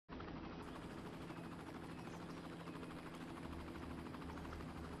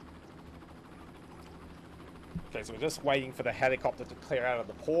Okay, so we're just waiting for the helicopter to clear out of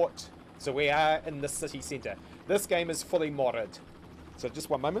the port. So we are in the city centre. This game is fully modded. So just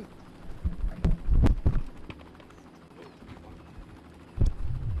one moment.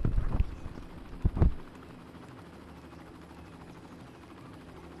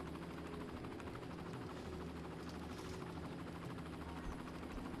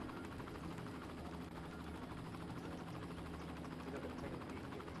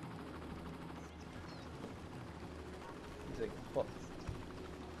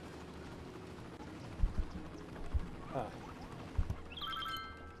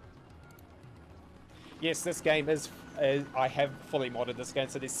 Yes, this game is I have fully modded this game,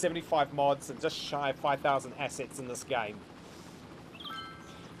 so there's 75 mods and just shy of 5,000 assets in this game.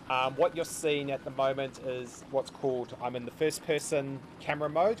 What you're seeing at the moment is what's called, I'm in the first person camera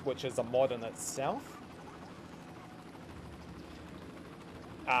mode, which is a mod in itself.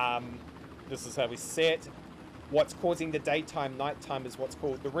 This is how we set. What's causing the daytime nighttime is what's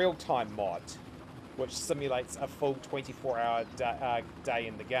called the real-time mod, which simulates a full 24-hour day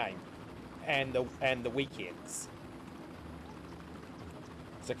in the game. And the weekends.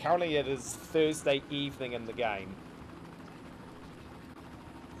 So currently it is Thursday evening in the game.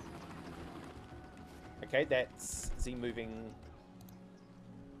 Okay, that's Z moving.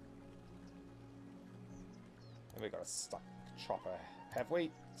 And we've got a stuck chopper, have we?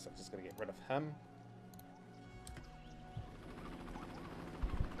 So I'm just going to get rid of him.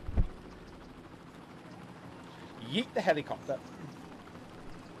 Yeet the helicopter.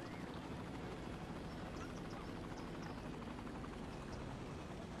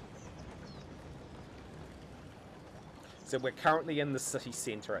 So we're currently in the city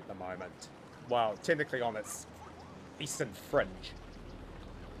centre at the moment. Well, technically on its eastern fringe.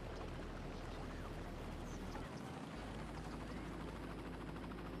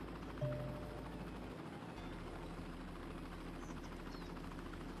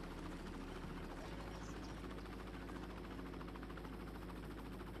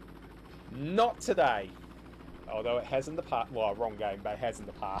 Not today. Although it has in the past. Well, wrong game, but it has in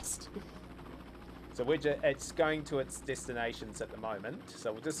the past. So it's going to its destinations at the moment.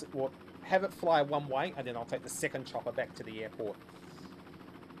 So we'll have it fly one way, and then I'll take the second chopper back to the airport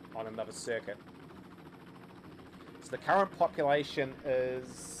on another circuit. So the current population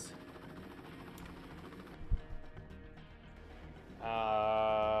is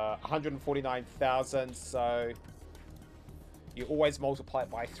 149,000. So you always multiply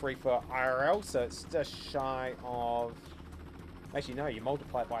it by 3 for IRL. So it's just shy of. Actually, no, you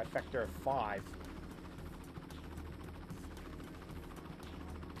multiply it by a factor of 5.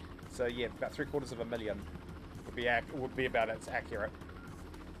 So yeah, about 750,000 would be about as accurate.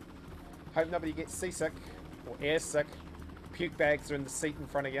 Hope nobody gets seasick or air sick. Puke bags are in the seat in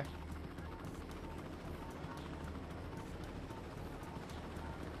front of you.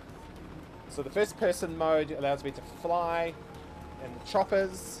 So the first person mode allows me to fly in the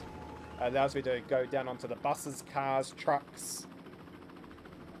choppers, allows me to go down onto the buses, cars, trucks,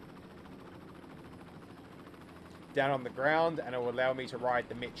 down on the ground, and it will allow me to ride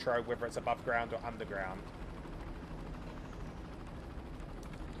the metro whether it's above ground or underground.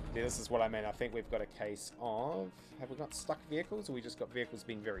 Yeah, this is what I mean. I think we've got a case of... Have we got stuck vehicles, or we just got vehicles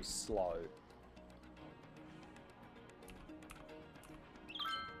being very slow?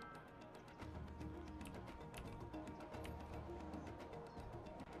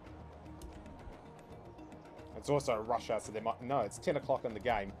 It's also a rush hour, so there might... No, it's 10 o'clock in the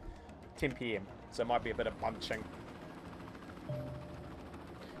game. 10 PM, so it might be a bit of bunching.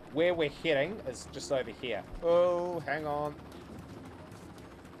 Where we're heading is just over here. Oh, hang on.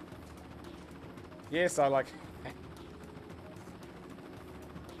 Yes, I like...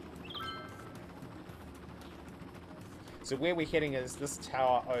 So where we're heading is this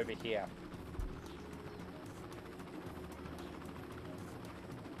tower over here.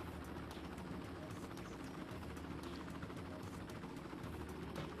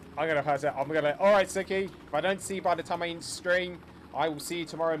 I'm gonna pass out. Alright, Siki. If I don't see you by the time I end stream, I will see you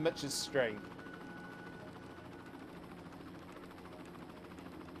tomorrow in Mitch's stream.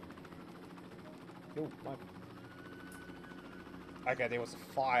 Oh, my... Okay, there was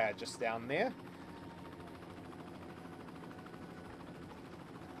a fire just down there.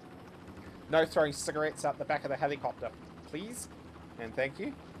 No throwing cigarettes out the back of the helicopter, please. And thank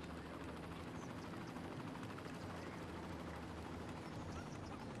you.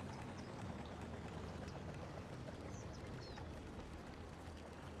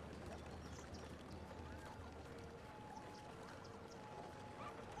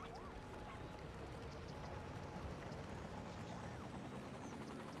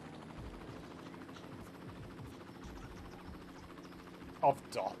 of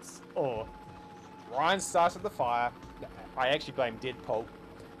dots. Oh, Ryan started the fire. I actually blame Deadpool.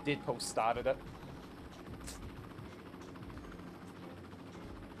 Deadpool started it.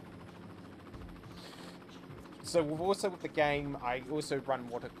 So we've also, with the game, I also run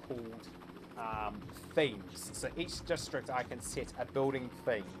what are called themes. So each district I can set a building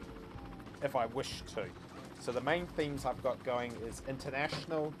theme if I wish to. So the main themes I've got going is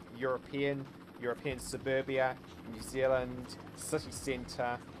international, European, European suburbia, New Zealand, city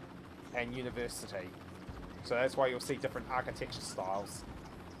centre, and university. So that's why you'll see different architecture styles.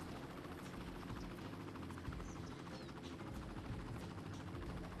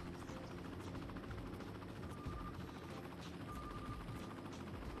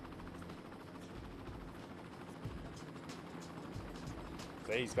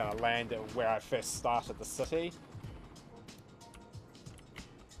 So he's going to land at where I first started the city.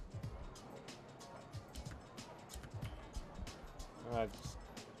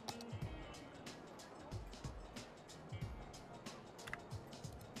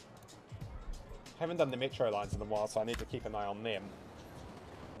 Haven't done the metro lines in a while, so I need to keep an eye on them.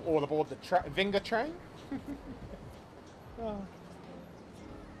 All aboard the Venga train? Oh.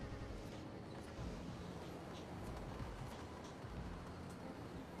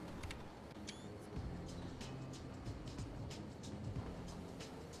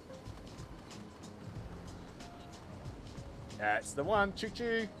 That's the one,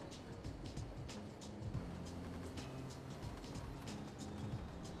 choo-choo!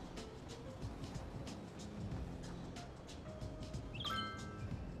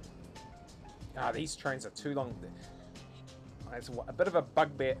 Ah, these trains are too long. It's a bit of a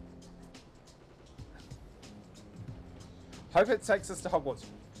bugbear. Hope it takes us to Hogwarts.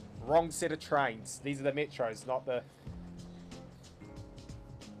 Wrong set of trains. These are the metros, not the...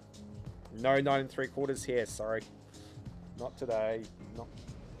 No 9 3/4 here, sorry. Not today. Not...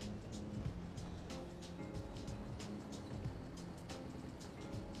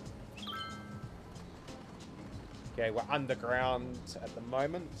 Okay, we're underground at the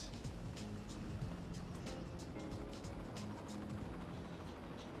moment.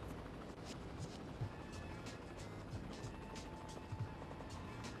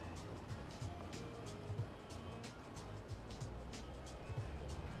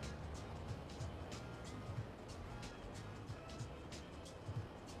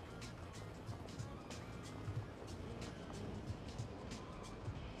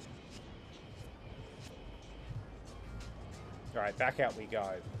 Alright, back out we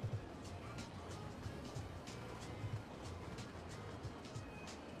go.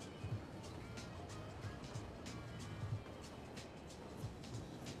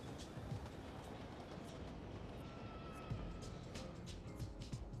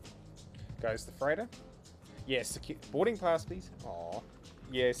 Goes the freighter. Yes, boarding pass, please. Aw,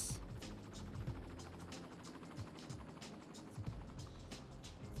 yes.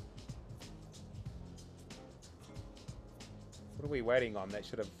 What are we waiting on? That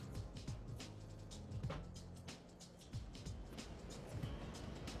should have...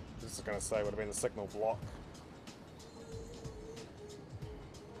 This is going to say would have been the signal block.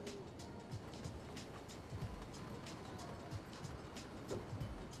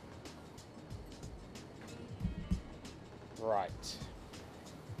 Right.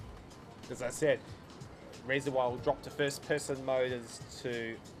 As I said, reason why we'll drop to first person mode is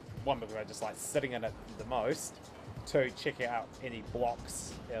to, one, because I just like sitting in it the most. Two, check out any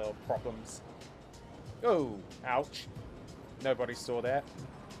blocks or problems. Oh, ouch. Nobody saw that.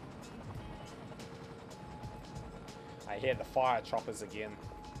 I hear the fire choppers again.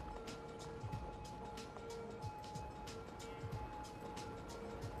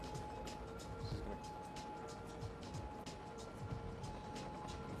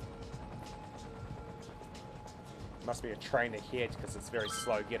 Must be a train ahead because it's very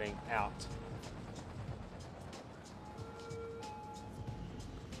slow getting out.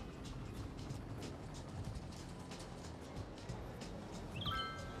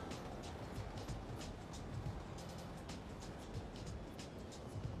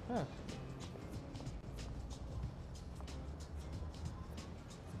 Huh.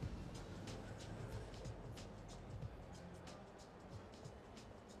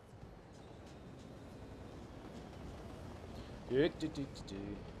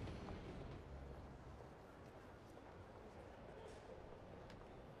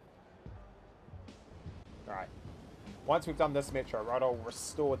 Alright. Once we've done this metro, right, I'll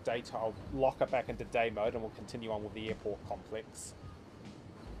restore data, I'll lock it back into day mode and we'll continue on with the airport complex.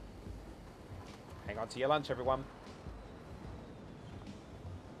 Hang on to your lunch, everyone.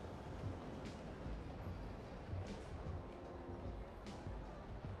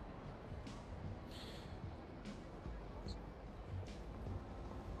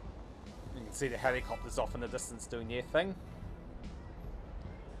 See the helicopters off in the distance doing their thing.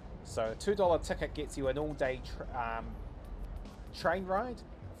 So a $2 ticket gets you an all-day train ride.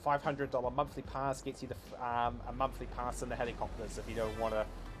 $500 monthly pass gets you a monthly pass in the helicopters if you don't want to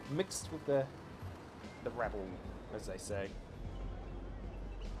mix with the rabble, as they say.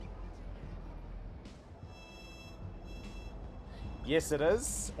 Yes, it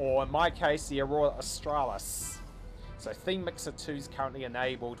is. Or in my case, the Aurora Australis. So Theme Mixer 2 is currently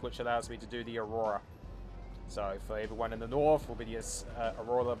enabled, which allows me to do the Aurora. So for everyone in the north, will be the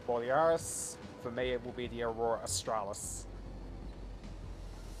Aurora Borealis. For me, it will be the Aurora Australis.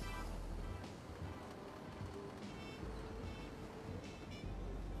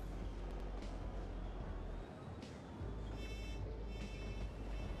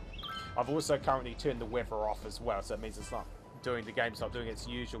 I've also currently turned the weather off as well, so it means it's not doing, the game's not doing its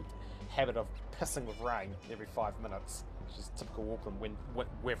usual habit of pissing with rain every 5 minutes, which is typical Auckland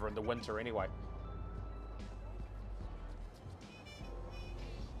weather in the winter anyway.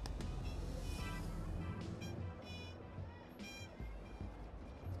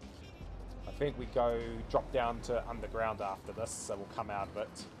 I think we drop down to underground after this, so we'll come out of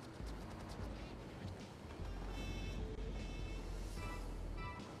it.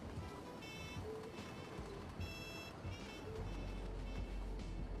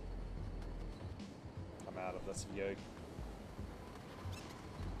 Out of this view.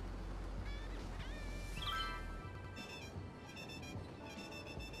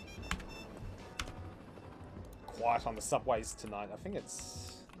 Quiet on the subways tonight. I think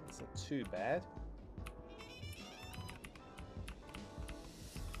it's not too bad.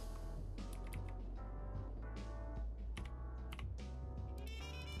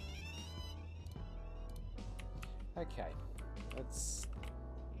 Okay, let's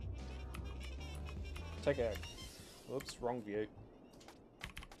take a... Oops, wrong view.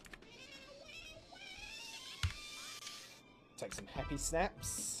 Take some happy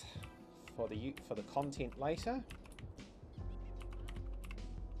snaps for the content later.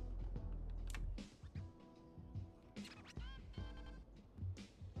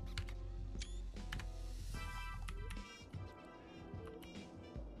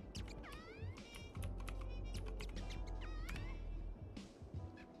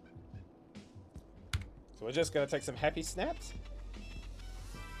 So we're just going to take some happy snaps.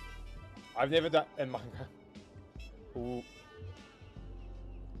 I've never done in my... Ooh.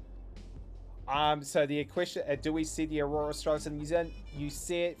 So the question, do we see the Aurora Australis in New Zealand? You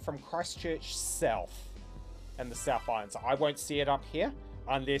see it from Christchurch south in the South Island. So I won't see it up here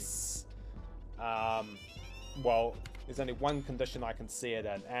unless, well, there's only one condition I can see it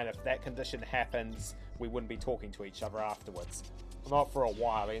in. And if that condition happens, we wouldn't be talking to each other afterwards. Not for a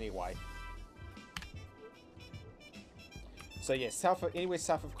while anyway. So yeah, anywhere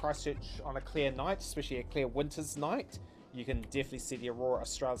south of Christchurch on a clear night, especially a clear winter's night, you can definitely see the Aurora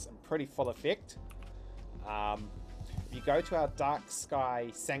Australis in pretty full effect. If you go to our dark sky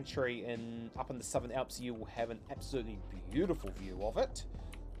sanctuary up in the Southern Alps, you will have an absolutely beautiful view of it.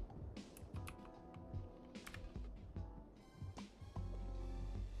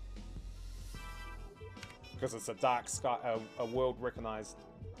 Because it's a dark sky, a world-recognized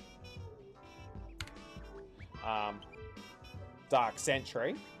dark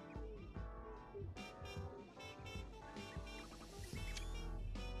sanctuary.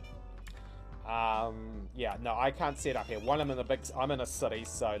 Yeah, no, I can't see it up here. One, I'm in a city,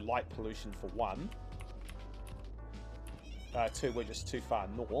 so light pollution for one. Two, we're just too far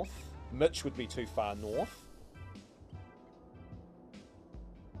north. Mitch would be too far north.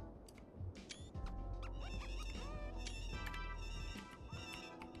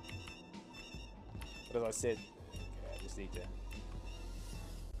 But as I said, okay, I just need to...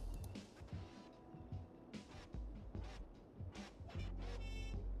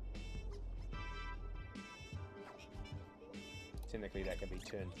 Technically, that can be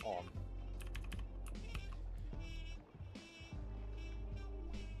turned on.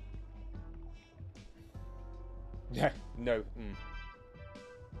 Yeah, no.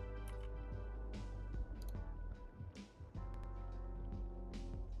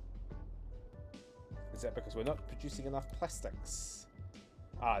 Is that because we're not producing enough plastics?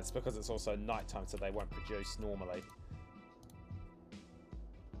 Ah, it's because it's also nighttime, so they won't produce normally.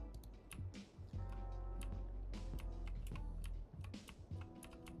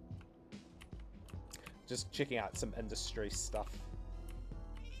 Just checking out some industry stuff.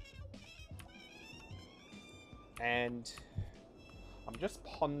 And I'm just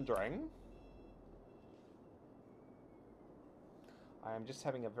pondering. I am just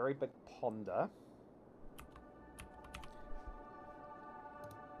having a very big ponder.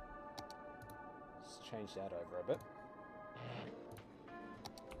 change that over a bit.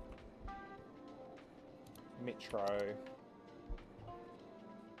 Metro.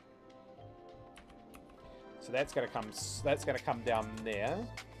 So that's going to come down there.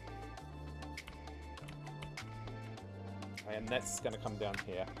 And that's going to come down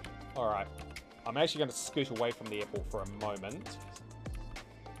here. Alright. I'm actually going to scoot away from the airport for a moment.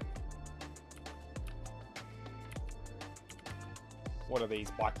 What are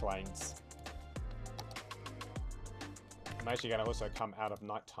these bike lanes? I'm actually going to also come out of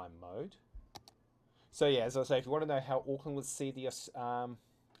nighttime mode. So yeah, as I say, if you want to know how Auckland would see the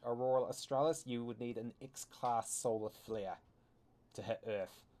Aurora Australis, you would need an X-class solar flare to hit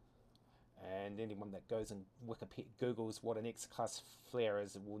Earth. And anyone that goes and Googles what an X-class flare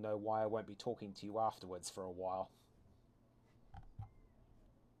is will know why I won't be talking to you afterwards for a while.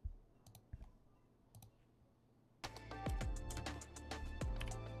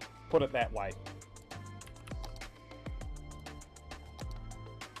 Put it that way.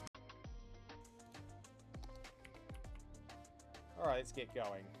 Alright, let's get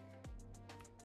going.